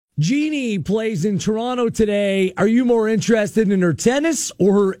Jeannie plays in Toronto today. Are you more interested in her tennis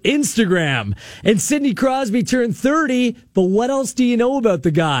or her Instagram? And Sidney Crosby turned 30, but what else do you know about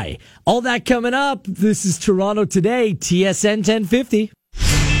the guy? All that coming up. This is Toronto Today, TSN 1050.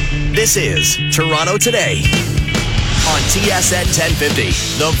 This is Toronto Today on TSN 1050,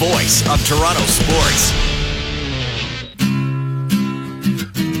 the voice of Toronto sports.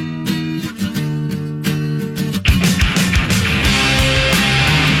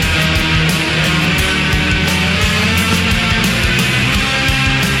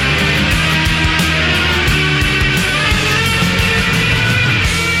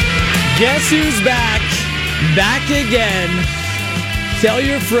 Guess who's back? Back again. Tell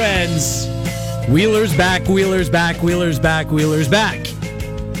your friends. Wheeler's back, Wheeler's back, Wheeler's back, Wheeler's back.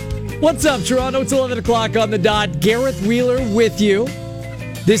 What's up, Toronto? It's 11 o'clock on the dot. Gareth Wheeler with you.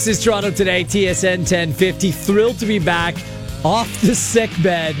 This is Toronto Today, TSN 1050. Thrilled to be back off the sick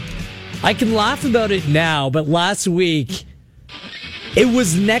bed. I can laugh about it now, but last week, it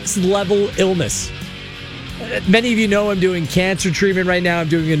was next level illness. Many of you know I'm doing cancer treatment right now. I'm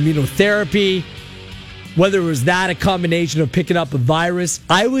doing immunotherapy. Whether it was that, a combination of picking up a virus,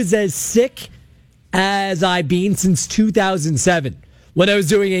 I was as sick as I've been since 2007 when I was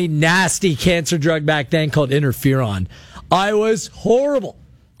doing a nasty cancer drug back then called interferon. I was horrible.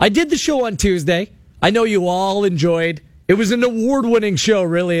 I did the show on Tuesday. I know you all enjoyed. It was an award-winning show,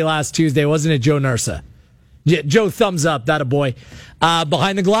 really, last Tuesday, wasn't it, Joe Narsa? Yeah, Joe, thumbs up. That a boy.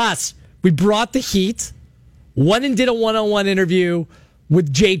 Behind the Glass. We brought the heat. Went and did a one-on-one interview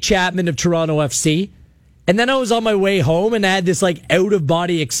with Jay Chapman of Toronto FC. And then I was on my way home and I had this like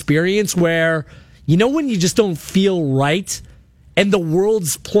out-of-body experience where, you know when you just don't feel right and the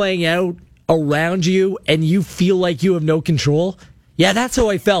world's playing out around you and you feel like you have no control? Yeah, that's how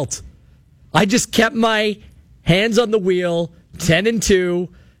I felt. I just kept my hands on the wheel, 10-2,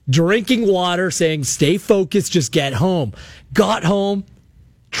 drinking water, saying, stay focused, just get home. Got home,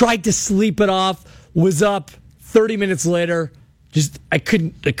 tried to sleep it off, was up 30 minutes later, I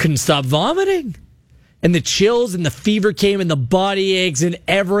couldn't stop vomiting. And the chills and the fever came and the body aches and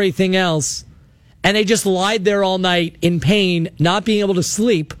everything else. And I just lied there all night in pain, not being able to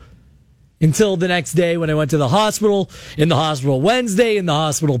sleep until the next day when I went to the hospital, in the hospital Wednesday, in the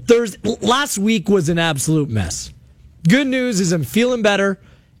hospital Thursday. Last week was an absolute mess. Good news is I'm feeling better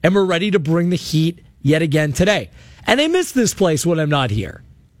and we're ready to bring the heat yet again today. And I miss this place when I'm not here.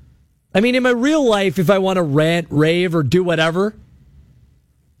 I mean, in my real life, if I want to rant, rave, or do whatever,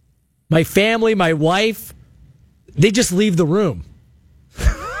 my family, my wife, they just leave the room.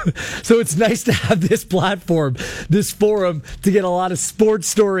 So it's nice to have this platform, this forum, to get a lot of sports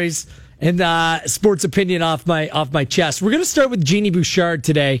stories and sports opinion off my chest. We're going to start with Jeannie Bouchard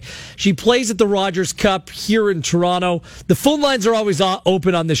today. She plays at the Rogers Cup here in Toronto. The phone lines are always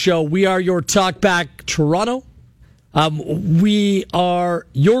open on the show. We are your Talkback Toronto. We are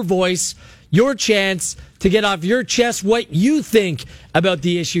your voice, your chance to get off your chest what you think about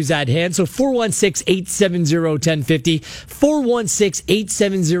the issues at hand. So 416-870-1050,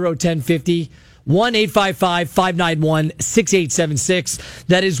 416-870-1050, 1-855-591-6876.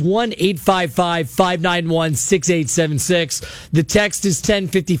 That is 1-855-591-6876. The text is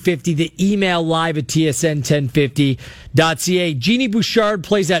 105050. The email live at tsn1050.ca. Jeannie Bouchard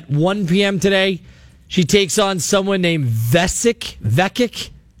plays at 1 p.m. today. She takes on someone named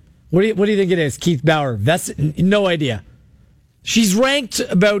Vekic. What do you think it is? Keith Bauer. No idea. She's ranked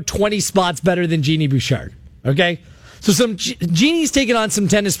about 20 spots better than Jeannie Bouchard. Okay? So Jeannie's taking on some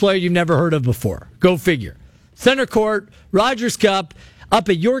tennis player you've never heard of before. Go figure. Center court, Rogers Cup, up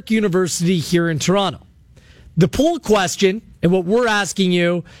at York University here in Toronto. The poll question, and what we're asking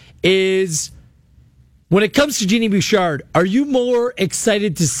you is, when it comes to Jeannie Bouchard, are you more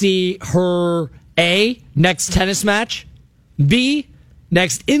excited to see her A, next tennis match, B,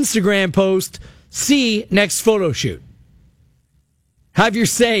 next Instagram post, C, next photo shoot? Have your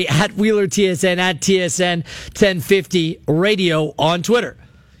say at Wheeler TSN, at TSN 1050 Radio on Twitter.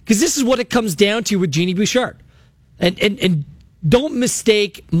 Because this is what it comes down to with Jeannie Bouchard. And don't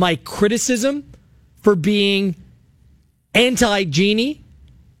mistake my criticism for being anti-Jeannie,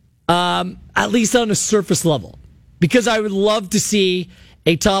 at least on a surface level. Because I would love to see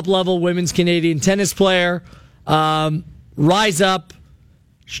a top-level women's Canadian tennis player rise up,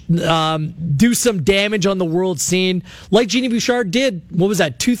 do some damage on the world scene like Jeannie Bouchard did,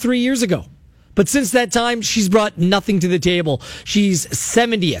 2-3 years ago. But since that time, she's brought nothing to the table. She's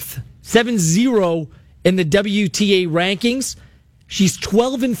 70th, 7-0 in the WTA rankings. She's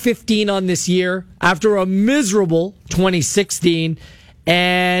 12-15 on this year after a miserable 2016.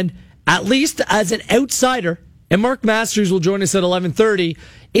 And at least as an outsider, and Mark Masters will join us at 11:30,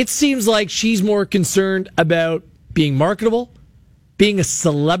 It seems like she's more concerned about being marketable, being a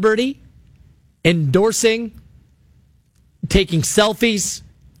celebrity, endorsing, taking selfies,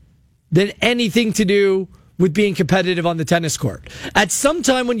 than anything to do with being competitive on the tennis court. At some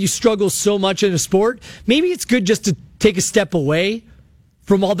time when you struggle so much in a sport, maybe it's good just to take a step away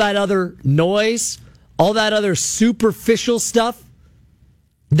from all that other noise, all that other superficial stuff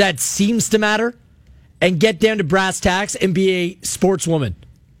that seems to matter, and get down to brass tacks and be a sportswoman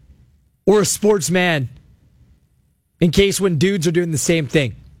or a sportsman in case when dudes are doing the same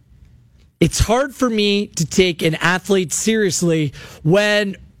thing. It's hard for me to take an athlete seriously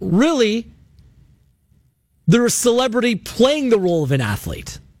when really they're a celebrity playing the role of an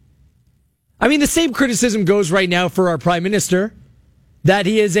athlete. I mean, the same criticism goes right now for our prime minister, that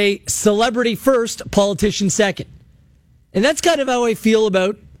he is a celebrity first, politician second. And that's kind of how I feel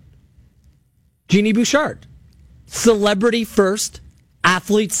about Genie Bouchard. Celebrity first,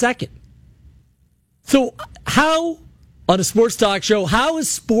 athlete second. So how, on a sports talk show, how as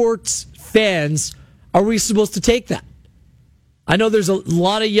sports fans are we supposed to take that? I know there's a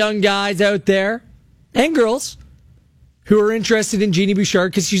lot of young guys out there, and girls, who are interested in Genie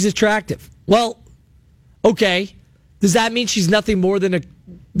Bouchard because she's attractive. Well, okay. Does that mean she's nothing more than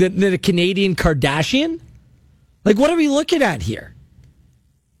a Canadian Kardashian? Like, what are we looking at here?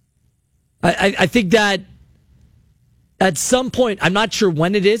 I think that at some point, I'm not sure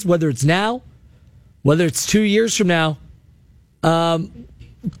when it is, whether it's now, whether it's 2 years from now,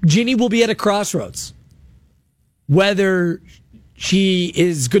 Genie will be at a crossroads. Whether she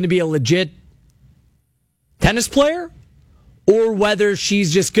is going to be a legit tennis player or whether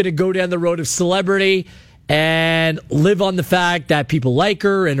she's just going to go down the road of celebrity and live on the fact that people like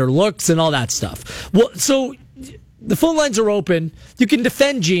her and her looks and all that stuff. Well, so the phone lines are open. You can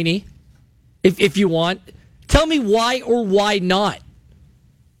defend Genie if you want. Tell me why or why not.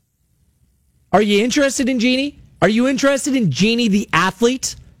 Are you interested in Genie? Are you interested in Genie the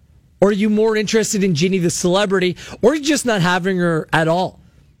athlete? Or are you more interested in Genie the celebrity? Or are you just not having her at all?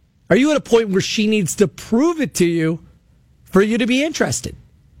 Are you at a point where she needs to prove it to you for you to be interested?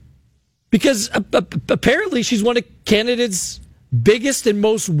 Because apparently she's one of Canada's biggest and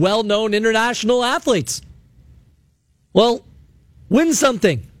most well-known international athletes. Well, win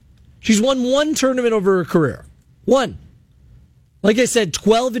something. She's won one tournament over her career. One. Like I said,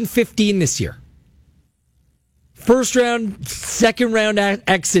 12-15 this year. First round, second round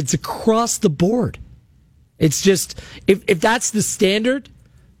exits across the board. It's just, if that's the standard,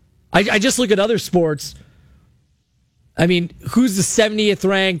 I just look at other sports. I mean, who's the 70th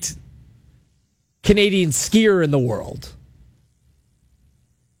ranked Canadian skier in the world?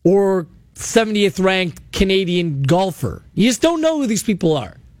 Or 70th ranked Canadian golfer? You just don't know who these people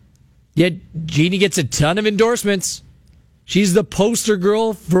are. Yet Genie gets a ton of endorsements. She's the poster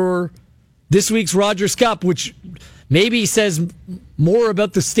girl for this week's Rogers Cup, which maybe says more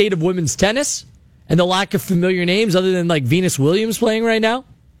about the state of women's tennis and the lack of familiar names other than like Venus Williams playing right now.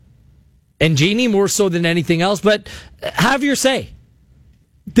 And Genie more so than anything else. But have your say.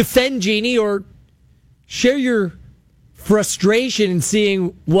 Defend Genie or share your frustration in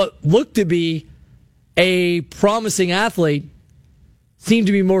seeing what looked to be a promising athlete seem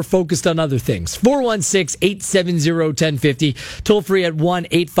to be more focused on other things. 416-870-1050. Toll free at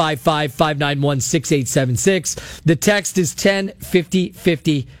 1-855-591-6876. The text is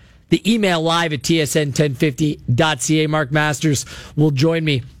 105050. The email live at tsn1050.ca. Mark Masters will join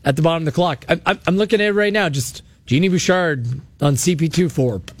me at the bottom of the clock. I'm looking at it right now. Just Genie Bouchard on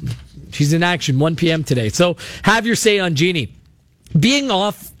CP24. She's in action 1 p.m. today. So have your say on Genie. Being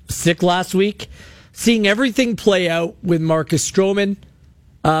off sick last week, seeing everything play out with Marcus Stroman,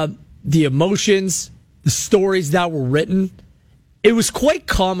 the emotions, the stories that were written, it was quite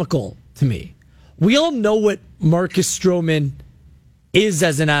comical to me. We all know what Marcus Stroman is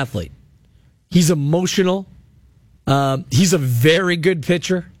as an athlete. He's emotional. He's a very good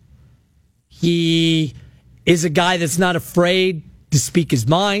pitcher. He is a guy that's not afraid to speak his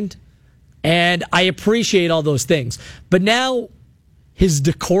mind. And I appreciate all those things. But now his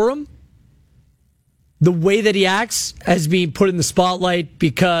decorum, the way that he acts, has been put in the spotlight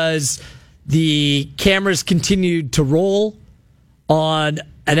because the cameras continued to roll on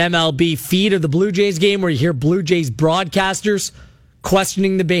an MLB feed of the Blue Jays game where you hear Blue Jays broadcasters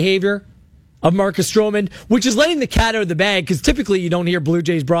questioning the behavior of Marcus Stroman, which is letting the cat out of the bag because typically you don't hear Blue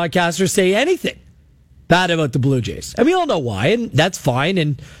Jays broadcasters say anything bad about the Blue Jays. And we all know why, and that's fine,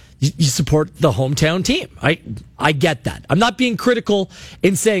 and you support the hometown team. I get that. I'm not being critical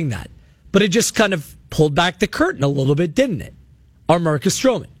in saying that, but it just kind of pulled back the curtain a little bit, didn't it? On Marcus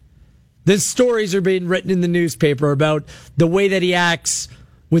Stroman. The stories are being written in the newspaper about the way that he acts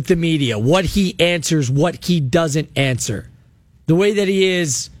with the media, what he answers, what he doesn't answer, the way that he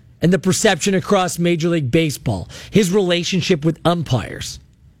is, and the perception across Major League Baseball, his relationship with umpires.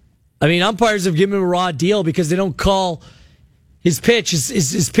 I mean, umpires have given him a raw deal because they don't call his pitch,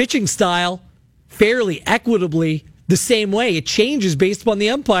 his pitching style fairly, equitably the same way. It changes based upon the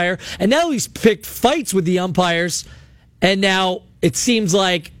umpire. And now he's picked fights with the umpires. And now it seems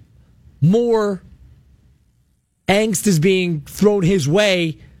like more angst is being thrown his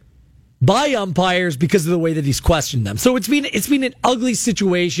way by umpires because of the way that he's questioned them. So it's been an ugly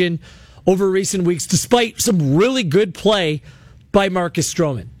situation over recent weeks, despite some really good play by Marcus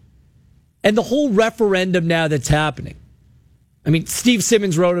Stroman. And the whole referendum now that's happening. I mean, Steve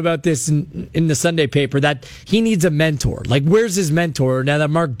Simmons wrote about this in the Sunday paper, that he needs a mentor. Like, where's his mentor now that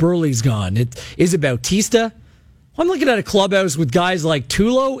Mark Burley's gone? Is it Bautista? I'm looking at a clubhouse with guys like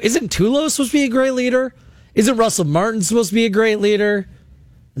Tulo. Isn't Tulo supposed to be a great leader? Isn't Russell Martin supposed to be a great leader?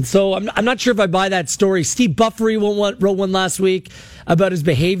 And so I'm not sure if I buy that story. Steve Buffery wrote one last week about his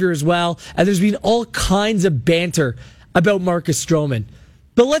behavior as well. And there's been all kinds of banter about Marcus Stroman.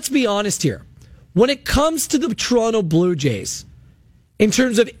 But let's be honest here. When it comes to the Toronto Blue Jays, in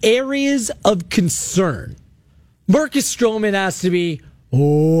terms of areas of concern, Marcus Stroman has to be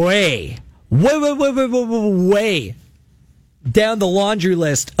way down the laundry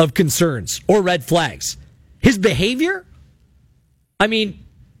list of concerns or red flags. His behavior? I mean,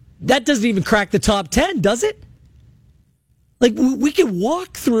 that doesn't even crack the top 10, does it? Like, we can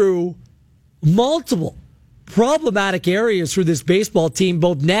walk through multiple problematic areas for this baseball team,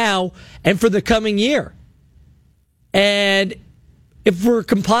 both now and for the coming year. And if we're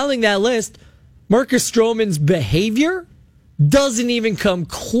compiling that list, Marcus Stroman's behavior doesn't even come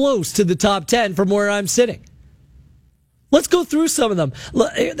close to the top 10 from where I'm sitting. Let's go through some of them.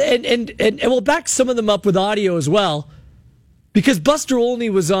 And we'll back some of them up with audio as well, because Buster Olney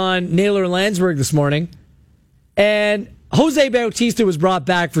was on Naylor Landsberg this morning, and Jose Bautista was brought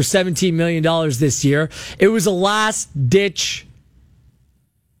back for $17 million this year. It was a last-ditch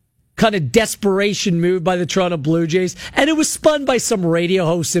kind of desperation move by the Toronto Blue Jays, and it was spun by some radio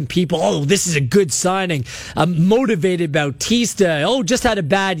hosts and people. Oh, this is a good signing. Motivated Bautista. Oh, just had a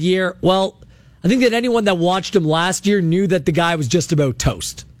bad year. Well, I think that anyone that watched him last year knew that the guy was just about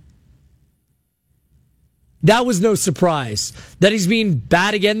toast. That was no surprise. That he's being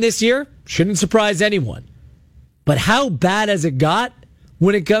bad again this year shouldn't surprise anyone. But how bad has it got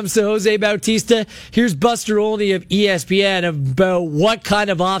when it comes to Jose Bautista? Here's Buster Olney of ESPN about what kind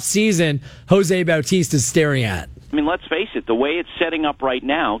of offseason Jose Bautista is staring at. I mean, let's face it, the way it's setting up right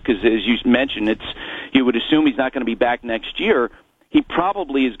now, because as you mentioned, you would assume he's not going to be back next year. He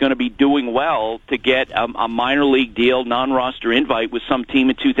probably is going to be doing well to get a minor league deal, non-roster invite with some team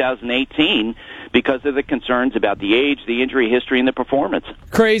in 2018 because of the concerns about the age, the injury history, and the performance.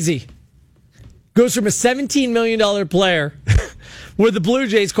 Crazy. Goes from a $17 million player, where the Blue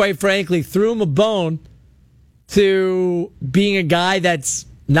Jays, quite frankly, threw him a bone, to being a guy that's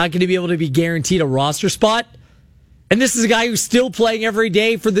not going to be able to be guaranteed a roster spot. And this is a guy who's still playing every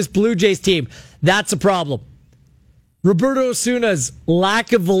day for this Blue Jays team. That's a problem. Roberto Osuna's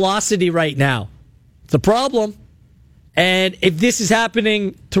lack of velocity right now, it's a problem. And if this is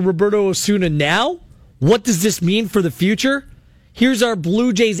happening to Roberto Osuna now, what does this mean for the future? Here's our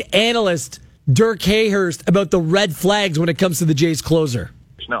Blue Jays analyst, Dirk Hayhurst, about the red flags when it comes to the Jays closer.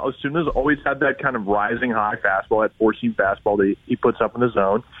 Now, Osuna's always had that kind of rising high fastball, that four-seam fastball that he puts up in the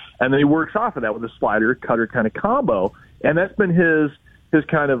zone, and then he works off of that with a slider, cutter kind of combo, and that's been his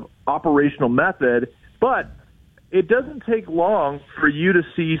kind of operational method. But it doesn't take long for you to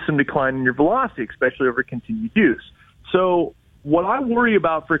see some decline in your velocity, especially over continued use. So what I worry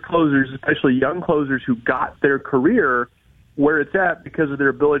about for closers, especially young closers who got their career where it's at because of their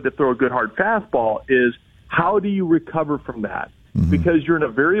ability to throw a good hard fastball, is how do you recover from that? Mm-hmm. Because you're in a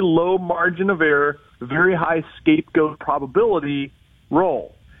very low margin of error, very high scapegoat probability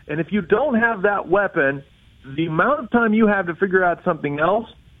role. And if you don't have that weapon, the amount of time you have to figure out something else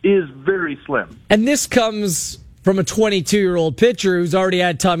is very slim. And this comes from a 22-year-old pitcher who's already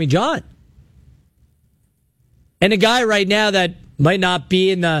had Tommy John. And a guy right now that might not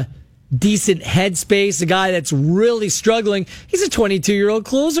be in the decent headspace, a guy that's really struggling, he's a 22-year-old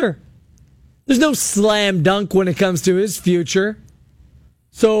closer. There's no slam dunk when it comes to his future.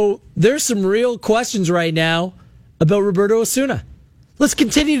 So there's some real questions right now about Roberto Osuna. Let's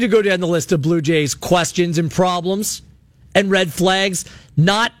continue to go down the list of Blue Jays questions and problems and red flags,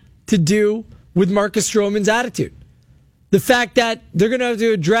 not to do with Marcus Stroman's attitude. The fact that they're going to have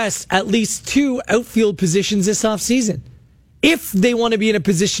to address at least 2 outfield positions this offseason if they want to be in a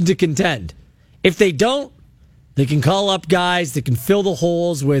position to contend. If they don't, They can call up guys. They can fill the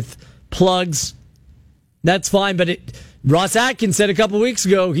holes with plugs. That's fine, but Ross Atkins said a couple weeks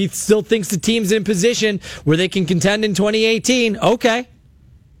ago he still thinks the team's in position where they can contend in 2018. Okay.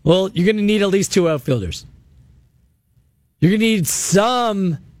 Well, you're going to need at least 2 outfielders. You're going to need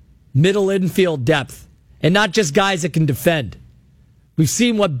some middle infield depth and not just guys that can defend. We've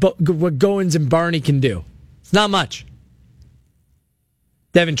seen what Goins and Barney can do. It's not much.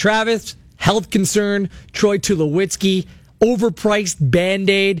 Devin Travis, health concern. Troy Tulowitzki, overpriced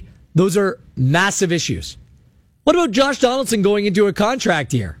Band-Aid. Those are massive issues. What about Josh Donaldson going into a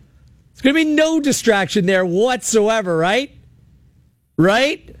contract year? There's going to be no distraction there whatsoever, right?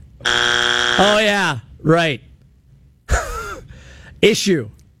 Right? Oh, yeah, right. Issue.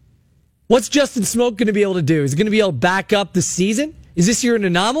 What's Justin Smoke going to be able to do? Is he going to be able to back up the season? Is this year an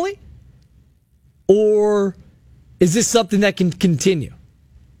anomaly? Or is this something that can continue?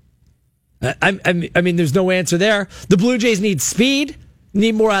 I mean, there's no answer there. The Blue Jays need speed,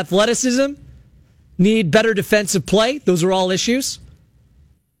 need more athleticism, need better defensive play. Those are all issues.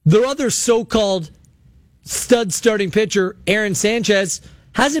 Their other so-called stud starting pitcher, Aaron Sanchez,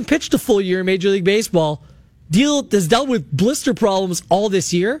 hasn't pitched a full year in Major League Baseball. Has dealt with blister problems all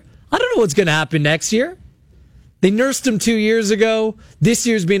this year. I don't know what's going to happen next year. They nursed him 2 years ago. This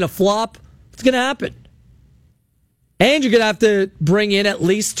year's been a flop. What's going to happen? And you're going to have to bring in at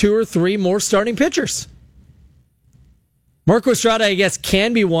least 2 or 3 more starting pitchers. Marco Estrada, I guess,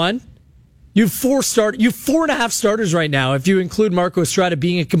 can be one. You have 4.5 starters right now, if you include Marco Estrada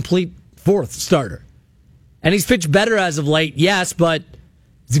being a complete 4th starter. And he's pitched better as of late, yes, but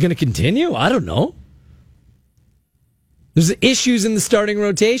is it going to continue? I don't know. There's issues in the starting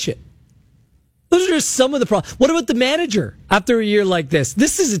rotation. Those are just some of the problems. What about the manager after a year like this?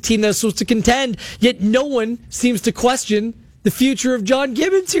 This is a team that's supposed to contend, yet no one seems to question the future of John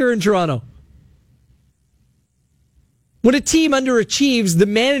Gibbons here in Toronto. When a team underachieves, the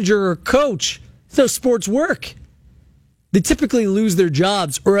manager or coach, it's how sports work. They typically lose their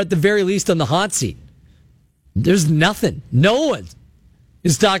jobs or at the very least on the hot seat. There's nothing. No one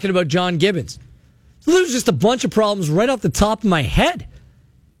is talking about John Gibbons. So there's just a bunch of problems right off the top of my head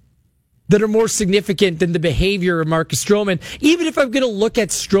that are more significant than the behavior of Marcus Stroman. Even if I'm going to look at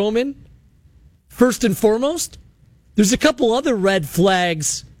Stroman first and foremost, there's a couple other red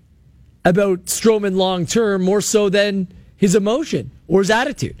flags about Stroman long term, more so than his emotion or his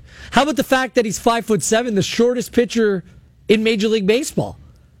attitude. How about the fact that he's 5'7", the shortest pitcher in Major League Baseball?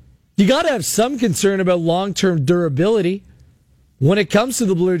 You got to have some concern about long term durability when it comes to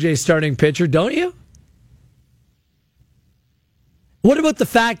the Blue Jays starting pitcher, don't you? What about the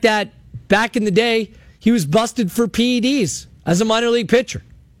fact that back in the day, he was busted for PEDs as a minor league pitcher?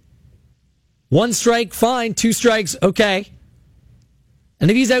 1 strike, fine. 2 strikes, okay. And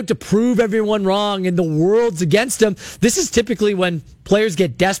if he's out to prove everyone wrong and the world's against him, this is typically when players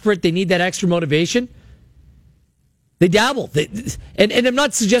get desperate, they need that extra motivation. They dabble. And I'm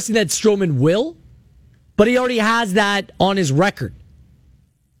not suggesting that Stroman will, but he already has that on his record.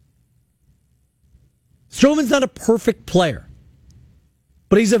 Stroman's not a perfect player,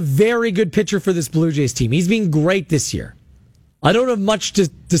 but he's a very good pitcher for this Blue Jays team. He's been great this year. I don't have much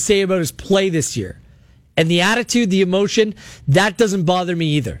to say about his play this year. And the attitude, the emotion, that doesn't bother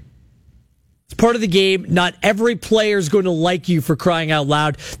me either. It's part of the game. Not every player is going to like you for crying out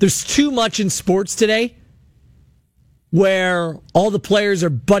loud. There's too much in sports today where all the players are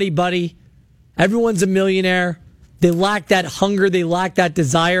buddy-buddy. Everyone's a millionaire. They lack that hunger. They lack that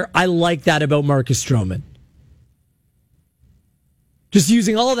desire. I like that about Marcus Stroman. Just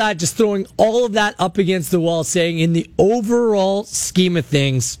using all of that, just throwing all of that up against the wall, saying in the overall scheme of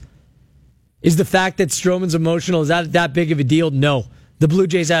things, is the fact that Stroman's emotional, is that big of a deal? No. The Blue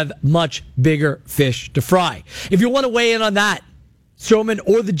Jays have much bigger fish to fry. If you want to weigh in on that, Stroman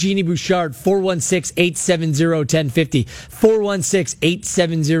or the Genie Bouchard, 416-870-1050.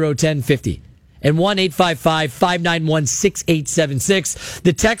 416-870-1050. And 1-855-591-6876.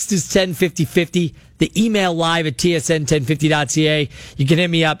 The text is 105050. The email live at tsn1050.ca. You can hit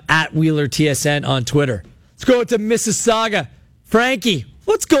me up at WheelerTSN on Twitter. Let's go to Mississauga. Frankie,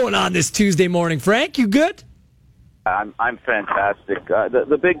 what's going on this Tuesday morning? Frank, you good? I'm fantastic.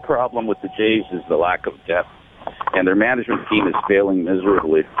 The big problem with the Jays is the lack of depth, and their management team is failing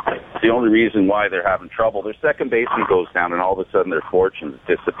miserably. It's the only reason why they're having trouble. Their second baseman goes down, and all of a sudden their fortunes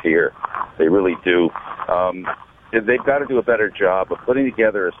disappear. They really do. They've got to do a better job of putting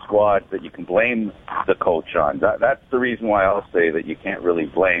together a squad that you can blame the coach on. That's the reason why I'll say that you can't really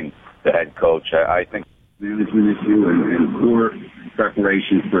blame the head coach. I think management issue and poor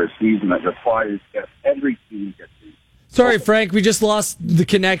preparation for a season that requires every team gets. Sorry, Frank, we just lost the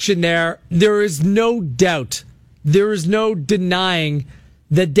connection there. There is no doubt there is no denying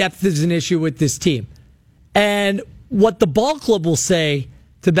that depth is an issue with this team. And what the ball club will say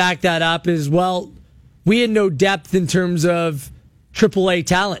to back that up is, well, we had no depth in terms of AAA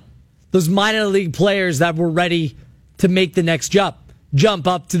talent. Those minor league players that were ready to make the next jump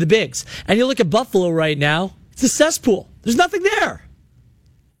up to the bigs. And you look at Buffalo right now, it's a cesspool. There's nothing there.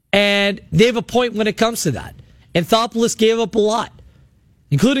 And they have a point when it comes to that. Anthopoulos gave up a lot,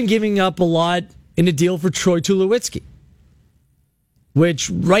 including giving up a lot in a deal for Troy Tulowitzki, which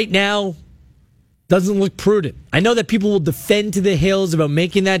right now doesn't look prudent. I know that people will defend to the hills about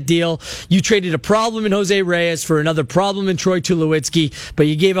making that deal. You traded a problem in Jose Reyes for another problem in Troy Tulowitzki, but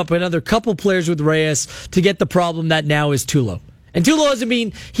you gave up another couple players with Reyes to get the problem that now is Tulo. And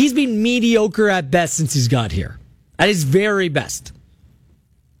Tulo he's been mediocre at best since he's got here. At his very best.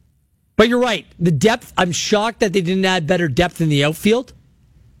 But you're right. The depth, I'm shocked that they didn't add better depth in the outfield.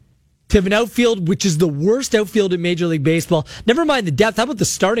 To have an outfield, which is the worst outfield in Major League Baseball. Never mind the depth. How about the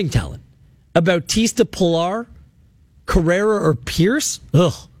starting talent? Bautista, Pilar, Carrera, or Pierce?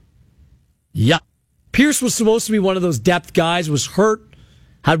 Ugh. Yeah. Pierce was supposed to be one of those depth guys, was hurt,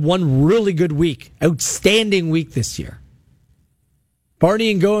 had one really good week. Outstanding week this year. Barney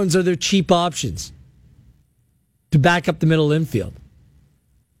and Goins are their cheap options to back up the middle infield.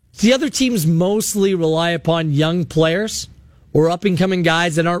 So the other teams mostly rely upon young players or up-and-coming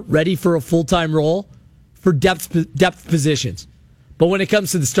guys that aren't ready for a full-time role for depth positions. But when it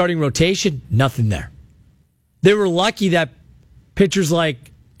comes to the starting rotation, nothing there. They were lucky that pitchers like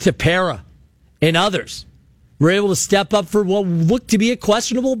Tepera and others were able to step up for what looked to be a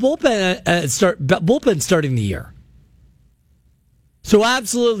questionable bullpen starting the year. So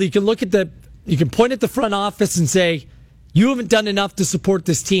absolutely, you can point at the front office and say, you haven't done enough to support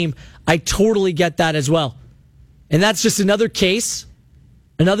this team. I totally get that as well. And that's just another case,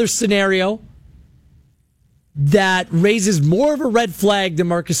 another scenario that raises more of a red flag than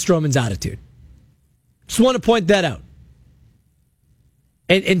Marcus Stroman's attitude. Just want to point that out.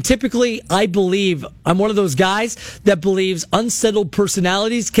 And typically, I'm one of those guys that believes unsettled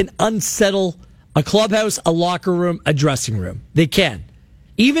personalities can unsettle a clubhouse, a locker room, a dressing room. They can.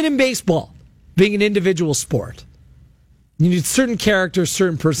 Even in baseball, being an individual sport. You need certain characters,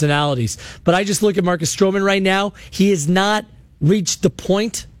 certain personalities. But I just look at Marcus Stroman right now. He has not reached the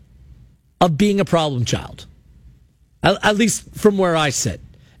point of being a problem child. At least from where I sit.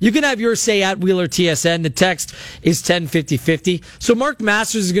 You can have your say at Wheeler TSN. The text is 105050. So Mark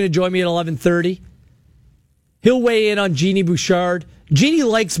Masters is going to join me at 11:30. He'll weigh in on Jeannie Bouchard. Jeannie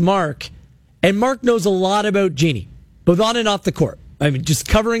likes Mark, and Mark knows a lot about Jeannie, both on and off the court. I mean, just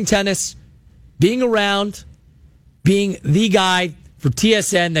covering tennis, being around, being the guy for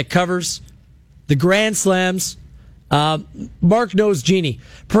TSN that covers the Grand Slams. Mark knows Jeannie.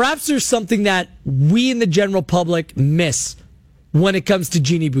 Perhaps there's something that we in the general public miss when it comes to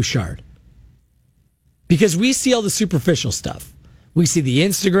Jeannie Bouchard. Because we see all the superficial stuff. We see the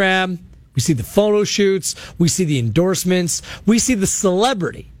Instagram, we see the photo shoots, we see the endorsements, we see the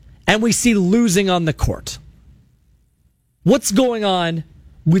celebrity, and we see losing on the court. What's going on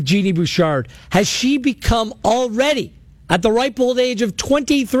with Jeannie Bouchard? Has she become already, at the ripe old age of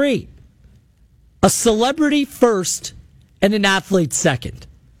 23, a celebrity first and an athlete second?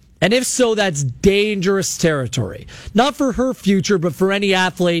 And if so, that's dangerous territory. Not for her future, but for any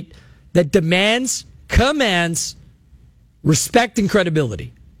athlete that commands respect and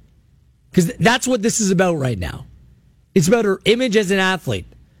credibility. Because that's what this is about right now. It's about her image as an athlete.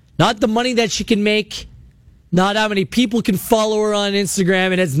 Not the money that she can make, not how many people can follow her on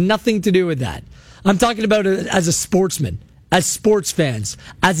Instagram. It has nothing to do with that. I'm talking about it as a sportsman, as sports fans,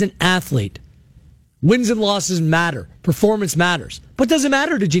 as an athlete. Wins and losses matter. Performance matters. But does it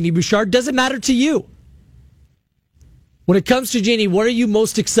matter to Jeannie Bouchard? Does it matter to you? When it comes to Jeannie, what are you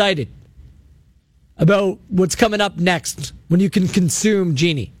most excited about what's coming up next when you can consume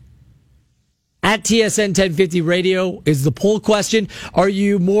Jeannie? At TSN 1050 Radio is the poll question. Are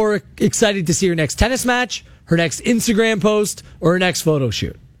you more excited to see her next tennis match, her next Instagram post, or her next photo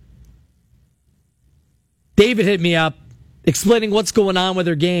shoot? David hit me up explaining what's going on with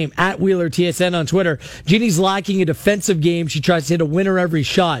her game at Wheeler TSN on Twitter. Jeannie's lacking a defensive game. She tries to hit a winner every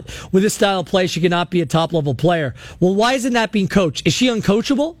shot. With this style of play, she cannot be a top-level player. Well, why isn't that being coached? Is she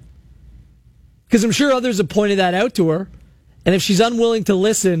uncoachable? Because I'm sure others have pointed that out to her. And if she's unwilling to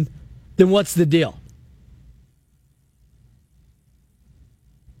listen, then what's the deal?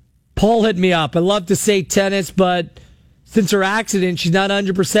 Paul hit me up. I love to say tennis, but since her accident, she's not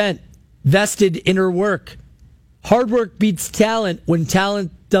 100% vested in her work. Hard work beats talent when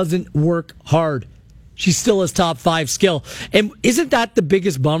talent doesn't work hard. She still has top 5 skill. And isn't that the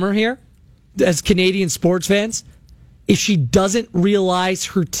biggest bummer here as Canadian sports fans? if she doesn't realize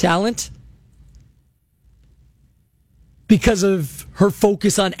her talent because of her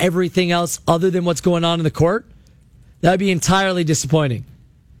focus on everything else other than what's going on in the court, that would be entirely disappointing.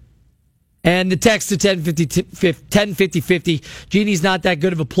 And the text to 1050, Jeannie's not that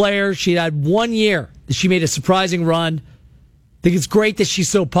good of a player. She had 1 year that she made a surprising run. I think it's great that she's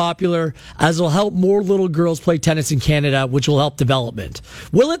so popular, as it'll help more little girls play tennis in Canada, which will help development.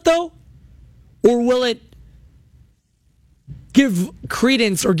 Will it, though? Or will it give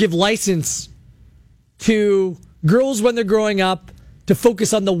credence or give license to girls when they're growing up to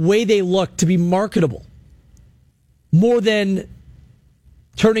focus on the way they look to be marketable more than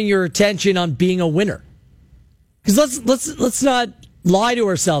turning your attention on being a winner? Because let's not lie to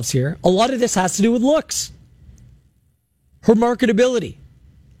ourselves here. A lot of this has to do with looks. Her marketability.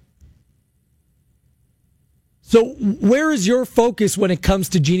 So where is your focus when it comes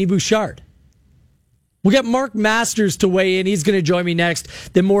to Jeannie Bouchard? We'll get Mark Masters to weigh in. He's going to join me next.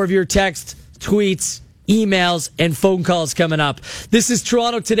 Then more of your text, tweets, emails, and phone calls coming up. This is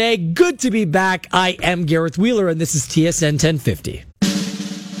Toronto Today. Good to be back. I am Gareth Wheeler, and this is TSN 1050.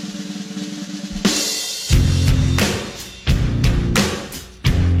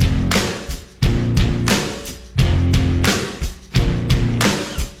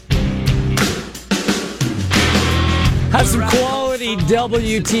 Have some quality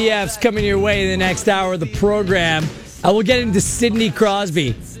WTFs coming your way in the next hour of the program. I will get into Sidney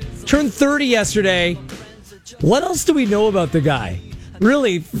Crosby. Turned 30 yesterday. What else do we know about the guy?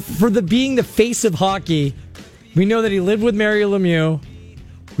 Really, for being the face of hockey, we know that he lived with Mario Lemieux.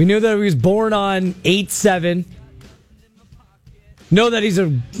 We know that he was born on 8/7. Know that he's a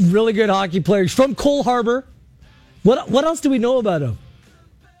really good hockey player. He's from Cole Harbour. What else do we know about him?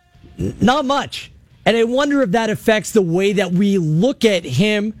 Not much. And I wonder if that affects the way that we look at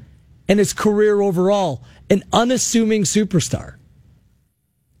him and his career overall. An unassuming superstar.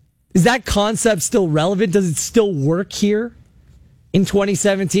 Is that concept still relevant? Does it still work here in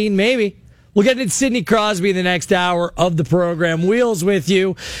 2017? Maybe. We'll get into Sidney Crosby in the next hour of the program. Wheels with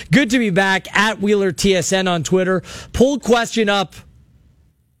you. Good to be back at Wheeler TSN on Twitter. Poll question up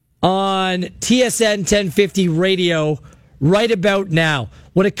on TSN 1050 radio right about now.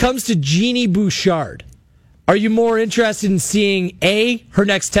 When it comes to Jeannie Bouchard, are you more interested in seeing A, her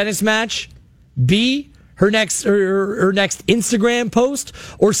next tennis match, B, her next Instagram post,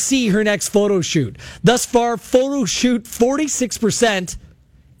 or C, her next photo shoot? Thus far, photo shoot 46%,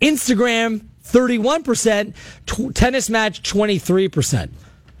 Instagram 31%, tennis match 23%.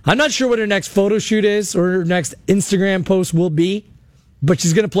 I'm not sure what her next photo shoot is or her next Instagram post will be, but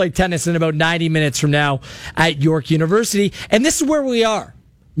she's going to play tennis in about 90 minutes from now at York University. And this is where we are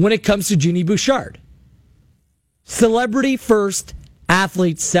when it comes to Jeannie Bouchard. Celebrity first,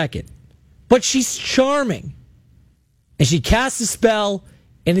 athlete second. But she's charming. And she casts a spell,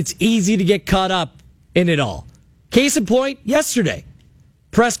 and it's easy to get caught up in it all. Case in point, yesterday.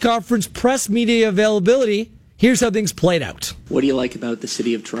 Press conference, press media availability. Here's how things played out. What do you like about the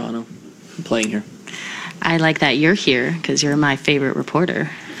city of Toronto playing here? I like that you're here because you're my favorite reporter.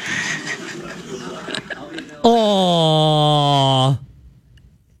 Aww.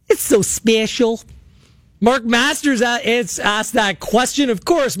 It's so special. Mark Masters asked that question. Of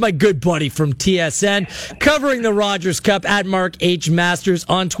course, my good buddy from TSN, covering the Rogers Cup at Mark H. Masters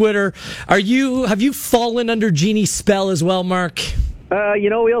on Twitter. Have you fallen under Jeannie's spell as well, Mark?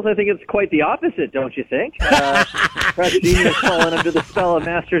 Wheels, I think it's quite the opposite, don't you think? Perhaps Jeannie has fallen under the spell of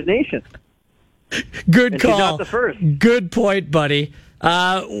Masters Nation. Good and call. She's not the first. Good point, buddy.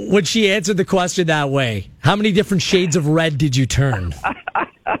 When she answered the question that way, how many different shades of red did you turn?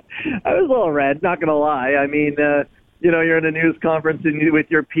 I was a little red, not going to lie. I mean, you're in a news conference with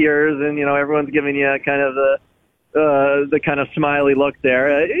your peers, and everyone's giving you kind of the kind of smiley look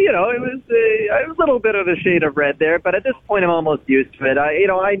there. It was a little bit of a shade of red there, but at this point, I'm almost used to it.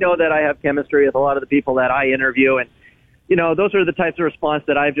 I know that I have chemistry with a lot of the people that I interview, and those are the types of response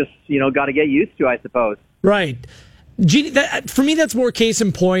that I've just got to get used to, I suppose. Right. Jeannie, for me, that's more case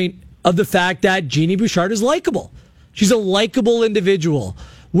in point of the fact that Jeannie Bouchard is likable. She's a likable individual,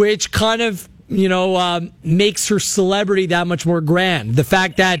 which kind of, makes her celebrity that much more grand. The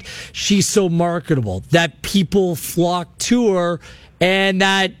fact that she's so marketable, that people flock to her, and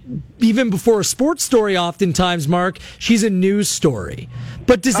that even before a sports story, oftentimes, Mark, she's a news story.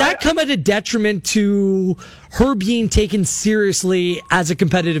 But does that come at a detriment to her being taken seriously as a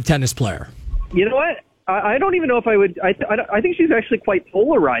competitive tennis player? You know what? I don't even know if I would. I think she's actually quite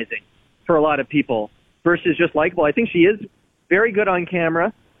polarizing for a lot of people versus just likable. I think she is very good on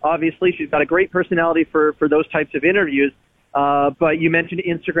camera. Obviously, she's got a great personality for those types of interviews. But you mentioned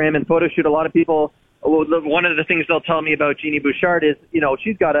Instagram and photo shoot. A lot of people one of the things they'll tell me about Genie Bouchard is,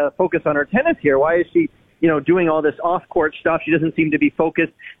 she's got to focus on her tennis here. Why is she, doing all this off-court stuff? She doesn't seem to be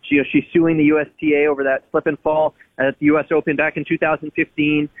focused. She's suing the USTA over that slip and fall at the U.S. Open back in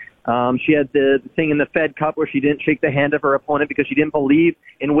 2015. She had the thing in the Fed Cup where she didn't shake the hand of her opponent because she didn't believe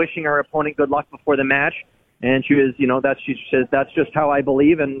in wishing her opponent good luck before the match. And she was, she says, that's just how I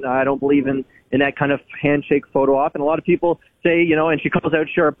believe, and I don't believe in that kind of handshake photo op. And a lot of people say, and she calls out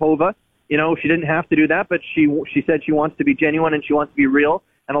Sharapova. She didn't have to do that, but she said she wants to be genuine and she wants to be real.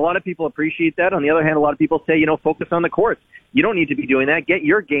 And a lot of people appreciate that. On the other hand, a lot of people say, focus on the courts. You don't need to be doing that. Get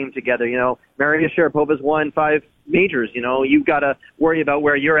your game together. Maria Sharapova's won 5 majors. You've got to worry about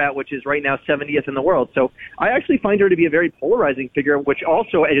where you're at, which is right now 70th in the world. So I actually find her to be a very polarizing figure, which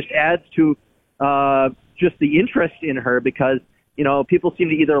also just adds to just the interest in her because, people seem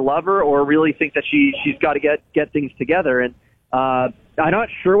to either love her or really think that she's got to get things together. And I'm not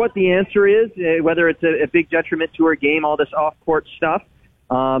sure what the answer is, whether it's a big detriment to her game, all this off-court stuff.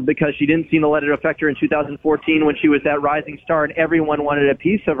 Because she didn't seem to let it affect her in 2014 when she was that rising star and everyone wanted a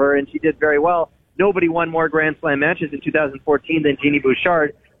piece of her, and she did very well. Nobody won more Grand Slam matches in 2014 than Genie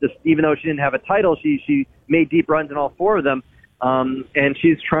Bouchard. Even though she didn't have a title, she made deep runs in all 4 of them. And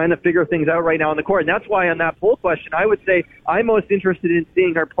she's trying to figure things out right now on the court. And that's why on that poll question, I would say I'm most interested in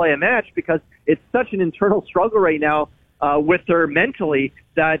seeing her play a match because it's such an internal struggle right now with her mentally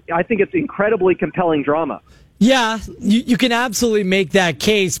that I think it's incredibly compelling drama. Yeah, you can absolutely make that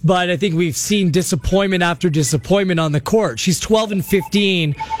case, but I think we've seen disappointment after disappointment on the court. She's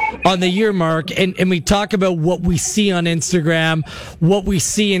 12-15 on the year mark, and we talk about what we see on Instagram, what we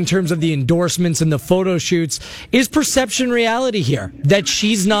see in terms of the endorsements and the photo shoots. Is perception reality here? That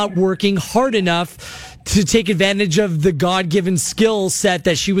she's not working hard enough to take advantage of the God-given skill set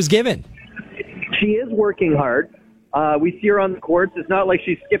that she was given? She is working hard. We see her on the courts. It's not like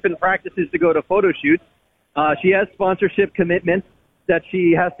she's skipping practices to go to photo shoots. She has sponsorship commitments that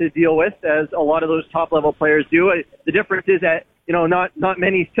she has to deal with, as a lot of those top-level players do. The difference is that, not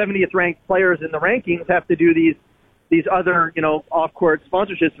many 70th ranked players in the rankings have to do these other, off-court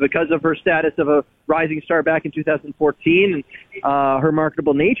sponsorships because of her status of a rising star back in 2014 and her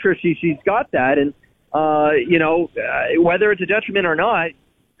marketable nature. She's got that, and whether it's a detriment or not,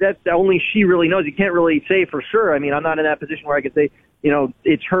 that's only she really knows. You can't really say for sure. I mean, I'm not in that position where I could say,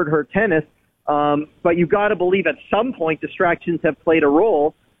 it's hurt her tennis. But you've got to believe at some point distractions have played a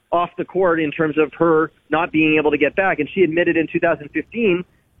role off the court in terms of her not being able to get back. And she admitted in 2015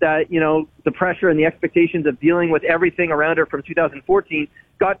 that, the pressure and the expectations of dealing with everything around her from 2014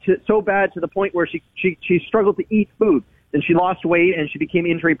 got so bad to the point where she struggled to eat food. And she lost weight and she became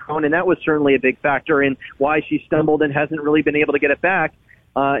injury prone. And that was certainly a big factor in why she stumbled and hasn't really been able to get it back.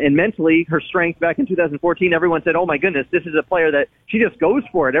 And mentally, her strength back in 2014, everyone said, oh my goodness, this is a player that she just goes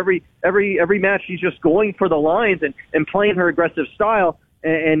for it. Every match, she's just going for the lines and playing her aggressive style.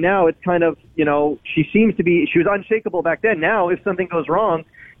 And now it's kind of, she was unshakable back then. Now, if something goes wrong,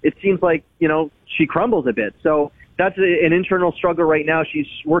 it seems like, she crumbles a bit. So that's an internal struggle right now. She's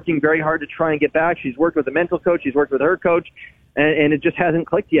working very hard to try and get back. She's worked with a mental coach. She's worked with her coach. And it just hasn't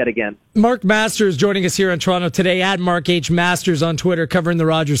clicked yet again. Mark Masters joining us here on Toronto Today, at Mark H. Masters on Twitter, covering the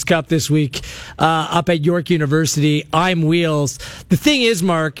Rogers Cup this week up at York University. I'm Wheels. The thing is,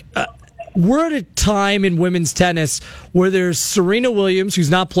 Mark, we're at a time in women's tennis where there's Serena Williams,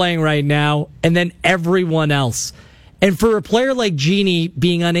 who's not playing right now, and then everyone else. And for a player like Genie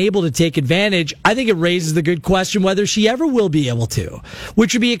being unable to take advantage, I think it raises the good question whether she ever will be able to,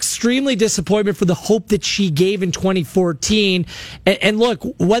 which would be extremely disappointment for the hope that she gave in 2014. And look,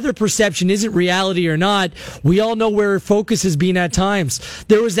 whether perception isn't reality or not, we all know where her focus has been at times.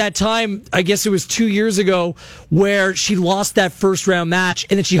 There was that time, I guess it was 2 years ago, where she lost that first round match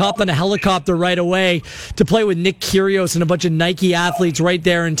and then she hopped on a helicopter right away to play with Nick Kyrgios and a bunch of Nike athletes right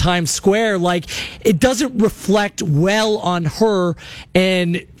there in Times Square. Like, it doesn't reflect well on her,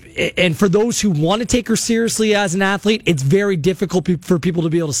 and for those who want to take her seriously as an athlete, it's very difficult for people to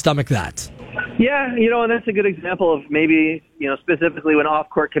be able to stomach that. Yeah, and that's a good example of maybe, specifically when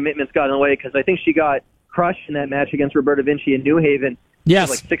off-court commitments got in the way, because I think she got crushed in that match against Roberta Vinci in New Haven. Yes.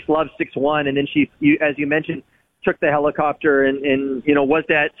 Like 6-love, 6-1, and then she, as you mentioned, took the helicopter, and was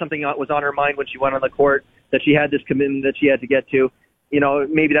that something that was on her mind when she went on the court, that she had this commitment that she had to get to?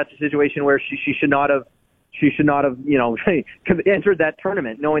 Maybe that's a situation where she should not have entered that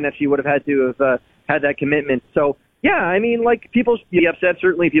tournament, knowing that she would have had to have had that commitment. So, yeah, I mean, people should be upset,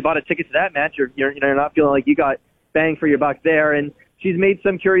 certainly, if you bought a ticket to that match, you're not feeling like you got bang for your buck there. And she's made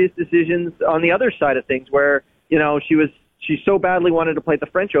some curious decisions on the other side of things where, she so badly wanted to play at the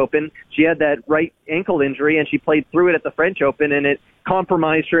French Open. She had that right ankle injury, and she played through it at the French Open, and it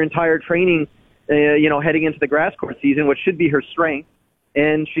compromised her entire training heading into the grass court season, which should be her strength,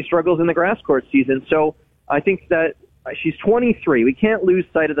 and she struggles in the grass court season. So I think that she's 23. We can't lose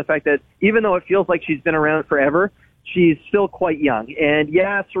sight of the fact that even though it feels like she's been around forever, she's still quite young. And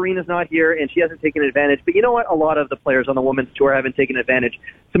yeah, Serena's not here and she hasn't taken advantage. But you know what? A lot of the players on the women's tour haven't taken advantage.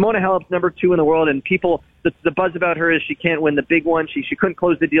 Simona Halep's number 2 in the world, and people, the buzz about her is she can't win the big one. She couldn't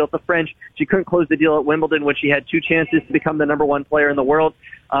close the deal at the French. She couldn't close the deal at Wimbledon when she had 2 chances to become the number 1 player in the world.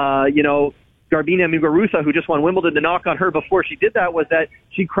 Garbina Muguruza, who just won Wimbledon, the knock on her before she did that was that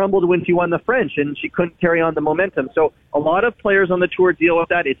she crumbled when she won the French and she couldn't carry on the momentum. So a lot of players on the tour deal with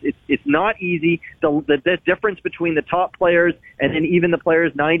that. It's not easy. The difference between the top players and then even the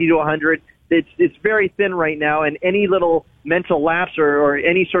players 90 to 100, it's very thin right now, and any little mental lapse or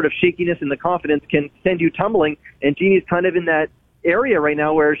any sort of shakiness in the confidence can send you tumbling. And Jeannie's kind of in that area right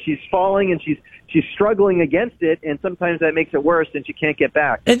now where she's falling and she's struggling against it, and sometimes that makes it worse and she can't get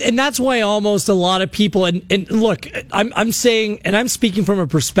back. And that's why almost a lot of people, and look, I'm saying, and I'm speaking from a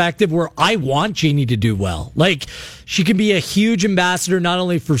perspective where I want Jeannie to do well. Like, she can be a huge ambassador not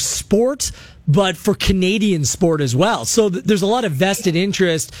only for sport, but for Canadian sport as well. So there's a lot of vested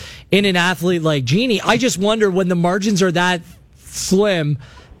interest in an athlete like Jeannie. I just wonder, when the margins are that slim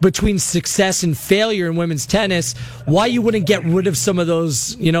between success and failure in women's tennis, why you wouldn't get rid of some of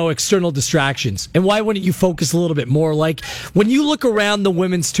those, external distractions, and why wouldn't you focus a little bit more? Like, when you look around the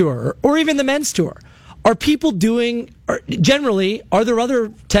women's tour or even the men's tour, are people doing, or generally, are there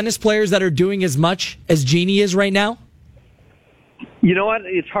other tennis players that are doing as much as Jeannie is right now? You know what?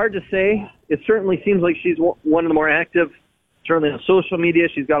 It's hard to say. It certainly seems like she's one of the more active, certainly on social media.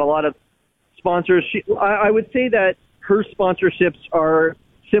 She's got a lot of sponsors. I would say that her sponsorships are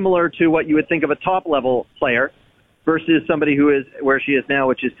similar to what you would think of a top-level player versus somebody who is where she is now,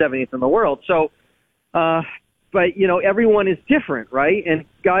 which is 70th in the world. So, but, everyone is different, right? And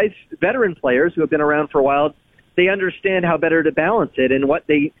guys, veteran players who have been around for a while, they understand how better to balance it, and what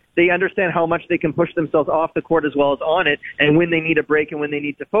they understand how much they can push themselves off the court as well as on it, and when they need a break and when they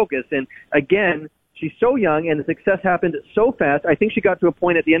need to focus. And again, she's so young, and the success happened so fast. I think she got to a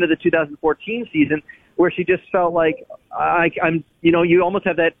point at the end of the 2014 season where she just felt like you almost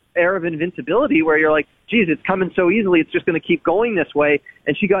have that air of invincibility where you're like, geez, it's coming so easily. It's just going to keep going this way.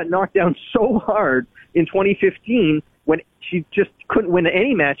 And she got knocked down so hard in 2015 when she just couldn't win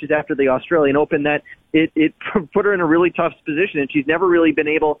any matches after the Australian Open that it put her in a really tough position. And she's never really been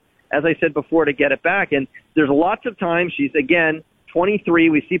able, as I said before, to get it back. And there's lots of times she's, again, 23.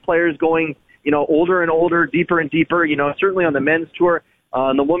 We see players going, older and older, deeper and deeper, certainly on the men's tour.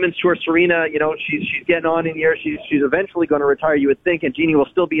 On the women's tour, Serena, she's getting on in years. She's eventually going to retire, you would think, and Jeannie will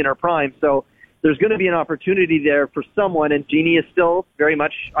still be in her prime. So there's going to be an opportunity there for someone, and Jeannie is still very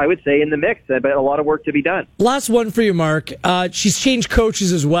much, I would say, in the mix. But a lot of work to be done. Last one for you, Mark. She's changed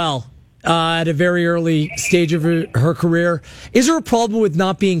coaches as well at a very early stage of her career. Is there a problem with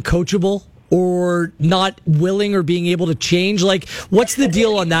not being coachable or not willing or being able to change? Like, what's the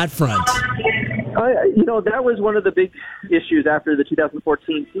deal on that front? That was one of the big issues after the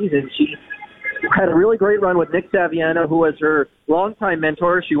 2014 season. She had a really great run with Nick Saviano, who was her longtime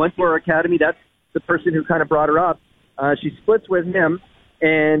mentor. She went to her academy. That's the person who kind of brought her up. She splits with him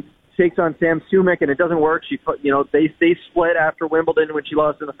and takes on Sam Sumic, and it doesn't work. They split after Wimbledon when she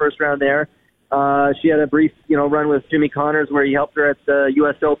lost in the first round there. She had a brief, run with Jimmy Connors where he helped her at the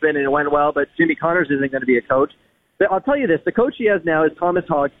U.S. Open, and it went well, but Jimmy Connors isn't going to be a coach. But I'll tell you this, the coach she has now is Thomas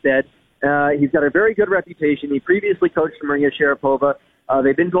Hogstead. He's got a very good reputation. He previously coached Maria Sharapova.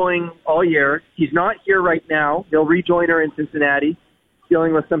 They've been going all year. He's not here right now. He'll rejoin her in Cincinnati,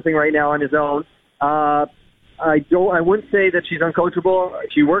 dealing with something right now on his own. I wouldn't say that she's uncoachable.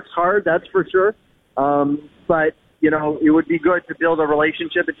 She works hard, that's for sure. But, it would be good to build a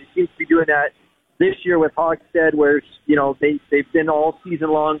relationship, and she seems to be doing that this year with Hogstead, where, they've been all season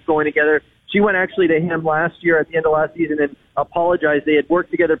long going together. She went actually to him last year at the end of last season and apologized. They had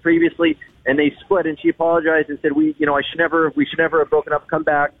worked together previously and they split, and she apologized and said, we should never have broken up, come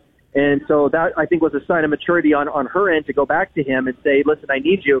back. And so that, I think, was a sign of maturity on her end to go back to him and say, listen, I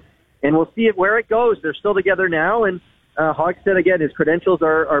need you. And we'll see where it goes. They're still together now, and Hogstead, again, his credentials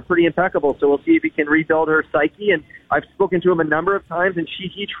are pretty impeccable. So we'll see if he can rebuild her psyche. And I've spoken to him a number of times, and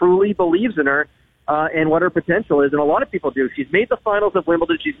he truly believes in her. And what her potential is, and a lot of people do. She's made the finals of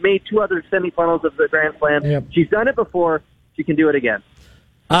Wimbledon. She's made 2 other semifinals of the Grand Slam. Yep. She's done it before. She can do it again.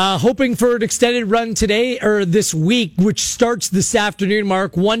 Hoping for an extended run today or this week, which starts this afternoon,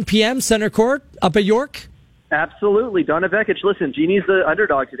 Mark, 1 p.m. Center Court up at York. Absolutely. Donna Vekic, listen, Jeannie's the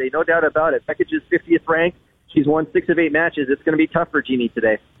underdog today, no doubt about it. Vekic is 50th ranked. She's won 6 of 8 matches. It's going to be tough for Jeannie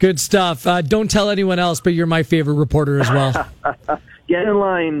today. Good stuff. Don't tell anyone else, but you're my favorite reporter as well. Get in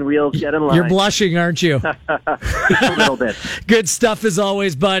line, Wheels. Get in line. You're blushing, aren't you? A little bit. Good stuff as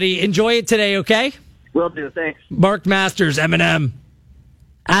always, buddy. Enjoy it today, okay? Will do. Thanks. Mark Masters, M&M.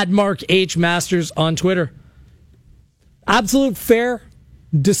 At Mark H. Masters on Twitter. Absolute fair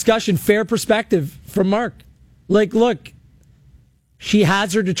discussion, fair perspective from Mark. Like, look, she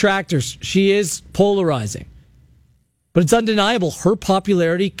has her detractors. She is polarizing. But it's undeniable. Her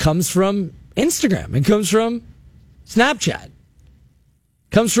popularity comes from Instagram. It comes from Snapchat.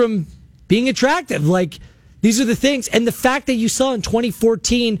 Comes from being attractive. Like, these are the things. And the fact that you saw in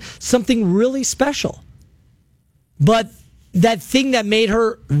 2014 something really special. But that thing that made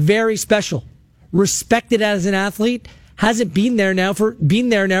her very special, respected as an athlete, hasn't been there now for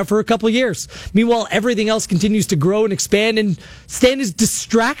a couple of years. Meanwhile, everything else continues to grow and expand and stand as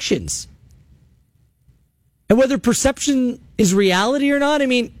distractions. And whether perception is reality or not, I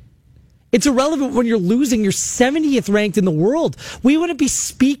mean, it's irrelevant when you're losing. You're 70th ranked in the world. We wouldn't be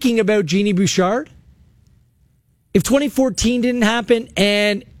speaking about Genie Bouchard if 2014 didn't happen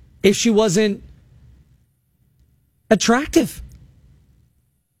and if she wasn't attractive.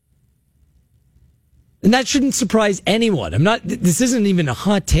 And that shouldn't surprise anyone. This isn't even a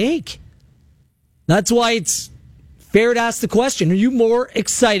hot take. That's why it's fair to ask the question. Are you more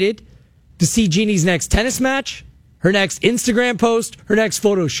excited to see Jeannie's next tennis match, her next Instagram post, her next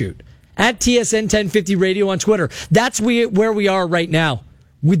photo shoot? At TSN 1050 Radio on Twitter. That's where we are right now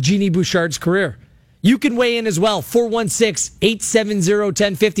with Genie Bouchard's career. You can weigh in as well.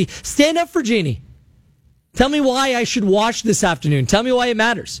 416-870-1050. Stand up for Genie. Tell me why I should watch this afternoon. Tell me why it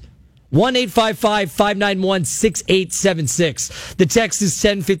matters. 1-855-591-6876. The text is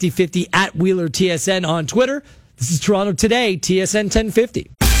 105050 at Wheeler TSN on Twitter. This is Toronto Today, TSN 1050.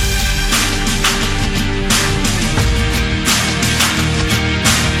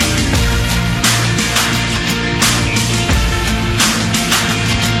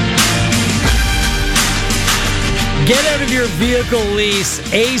 Get out of your vehicle lease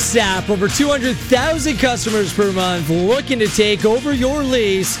ASAP. Over 200,000 customers per month looking to take over your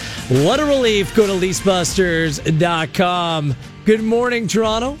lease. What a relief. Go to leasebusters.com. Good morning,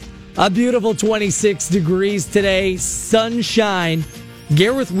 Toronto. A beautiful 26 degrees today. Sunshine.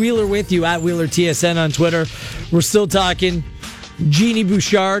 Gareth Wheeler with you at Wheeler TSN on Twitter. We're still talking Genie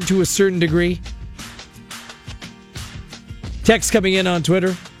Bouchard to a certain degree. Text coming in on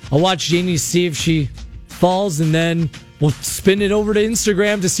Twitter. I'll watch Jeannie see if she falls, and then we'll spin it over to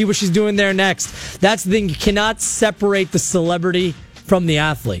Instagram to see what she's doing there next. That's the thing. You cannot separate the celebrity from the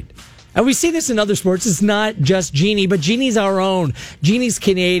athlete. And we see this in other sports. It's not just Genie, but Genie's our own. Genie's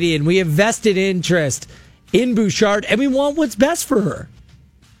Canadian. We have vested interest in Bouchard, and we want what's best for her.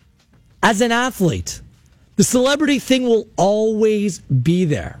 As an athlete, the celebrity thing will always be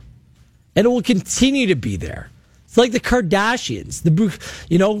there. And it will continue to be there. It's like the Kardashians,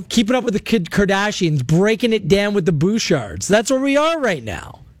 keeping up with the Kardashians, breaking it down with the Bouchards. That's where we are right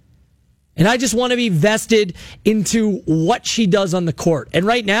now. And I just want to be vested into what she does on the court. And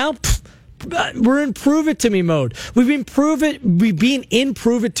right now, we're in prove it to me mode. We've been in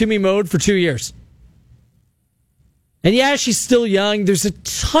prove it to me mode for 2 years. And yeah, she's still young. There's a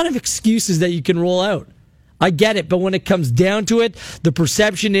ton of excuses that you can roll out. I get it, but when it comes down to it, the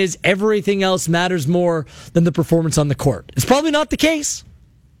perception is everything else matters more than the performance on the court. It's probably not the case,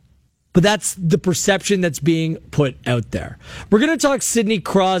 but that's the perception that's being put out there. We're going to talk Sidney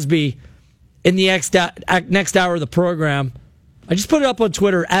Crosby in the next hour of the program. I just put it up on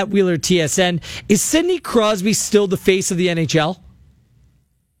Twitter at Wheeler TSN. Is Sidney Crosby still the face of the NHL?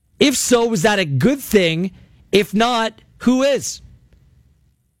 If so, was that a good thing? If not, who is?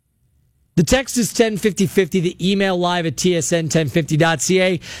 The text is 105050. The email live at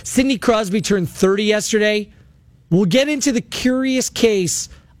tsn1050.ca. Sidney Crosby turned 30 yesterday. We'll get into the curious case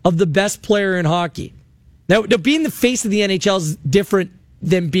of the best player in hockey. Now, being the face of the NHL is different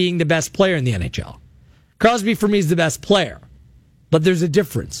than being the best player in the NHL. Crosby, for me, is the best player. But there's a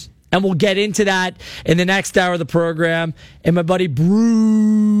difference. And we'll get into that in the next hour of the program. And my buddy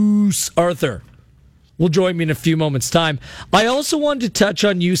Bruce Arthur will join me in a few moments' time. I also wanted to touch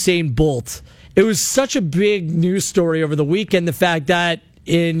on Usain Bolt. It was such a big news story over the weekend, the fact that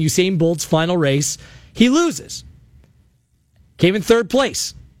in Usain Bolt's final race, he loses. Came in third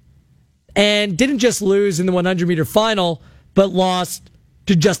place. And didn't just lose in the 100-meter final, but lost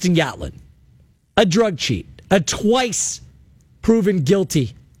to Justin Gatlin. A drug cheat. A twice proven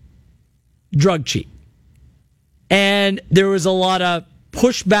guilty drug cheat. And there was a lot of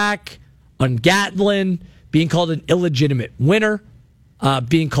pushback on Gatlin being called an illegitimate winner,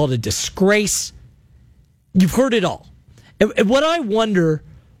 being called a disgrace. You've heard it all. And what I wonder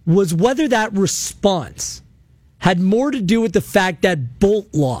was whether that response had more to do with the fact that Bolt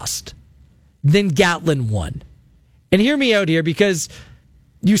lost than Gatlin won. And hear me out here, because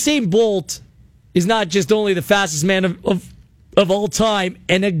Usain Bolt is not just only the fastest man of all time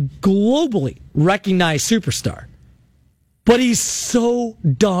and a globally recognized superstar, but he's so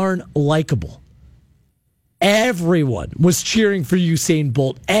darn likable. Everyone was cheering for Usain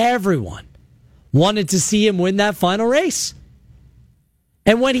Bolt. Everyone wanted to see him win that final race.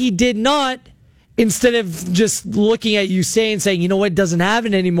 And when he did not, instead of just looking at Usain saying, you know what, doesn't have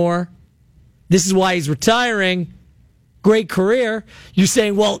it anymore, this is why he's retiring, great career, you're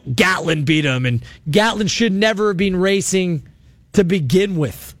saying, well, Gatlin beat him, and Gatlin should never have been racing to begin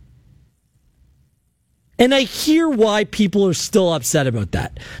with. And I hear why people are still upset about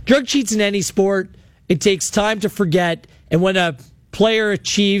that. Drug cheats in any sport, it takes time to forget, and when a player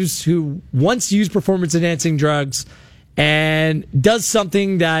achieves who once used performance-enhancing drugs and does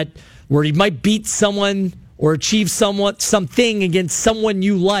something that where he might beat someone or achieve something against someone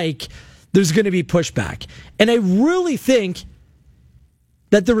you like, there's going to be pushback. And I really think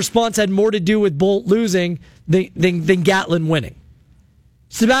that the response had more to do with Bolt losing than Gatlin winning.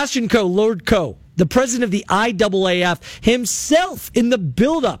 Sebastian Coe, Lord Coe, the president of the IAAF, himself in the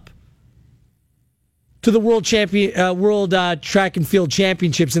build-up to the World Track and Field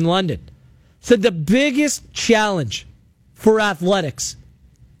Championships in London, said the biggest challenge for athletics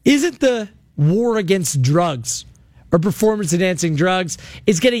isn't the war against drugs or performance-enhancing drugs.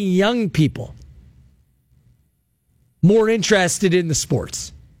 It's getting young people more interested in the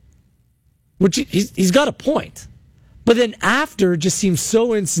sports, which he's got a point. But then after, it just seems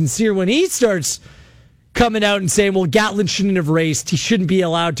so insincere when he starts coming out and saying, well, Gatlin shouldn't have raced. He shouldn't be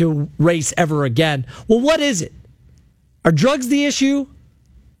allowed to race ever again. Well, what is it? Are drugs the issue?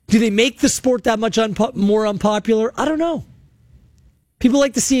 Do they make the sport that much more unpopular? I don't know. People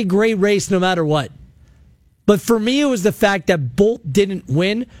like to see a great race no matter what. But for me, it was the fact that Bolt didn't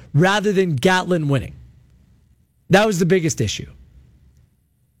win rather than Gatlin winning. That was the biggest issue.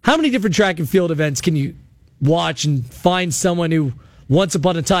 How many different track and field events can you watch and find someone who once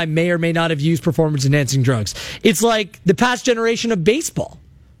upon a time may or may not have used performance-enhancing drugs? It's like the past generation of baseball.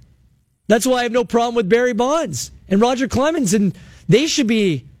 That's why I have no problem with Barry Bonds and Roger Clemens, and they should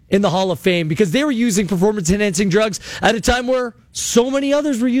be in the Hall of Fame because they were using performance-enhancing drugs at a time where so many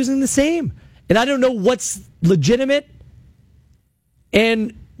others were using the same. And I don't know what's legitimate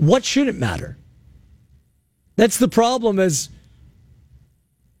and what shouldn't matter. That's the problem, as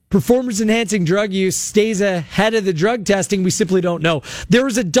performance-enhancing drug use stays ahead of the drug testing. We simply don't know. There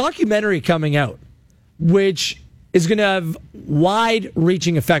is a documentary coming out which is going to have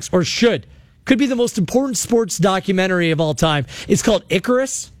wide-reaching effects, or could be the most important sports documentary of all time. It's called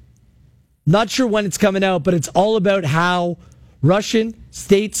Icarus. Not sure when it's coming out, but it's all about how Russian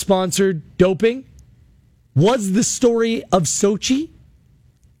state-sponsored doping was the story of Sochi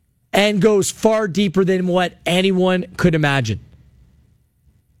and goes far deeper than what anyone could imagine.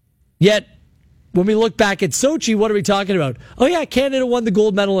 Yet, when we look back at Sochi, what are we talking about? Oh yeah, Canada won the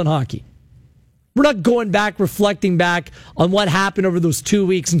gold medal in hockey. We're not going back, reflecting back on what happened over those 2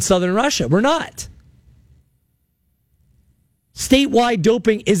 weeks in southern Russia. We're not. Statewide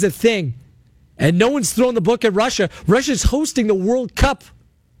doping is a thing. And no one's throwing the book at Russia. Russia's hosting the World Cup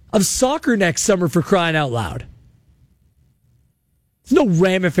of soccer next summer, for crying out loud. There's no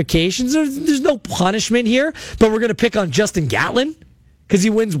ramifications. There's no punishment here. But we're going to pick on Justin Gatlin because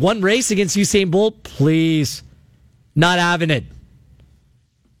he wins one race against Usain Bolt? Please. Not having it.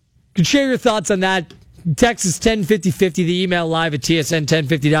 You can share your thoughts on that. Text is 105050, the email live at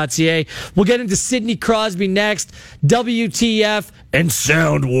tsn1050.ca. We'll get into Sidney Crosby next, WTF, and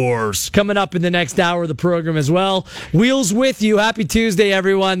Sound Wars coming up in the next hour of the program as well. Wheels with you. Happy Tuesday,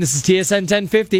 everyone. This is TSN 1050.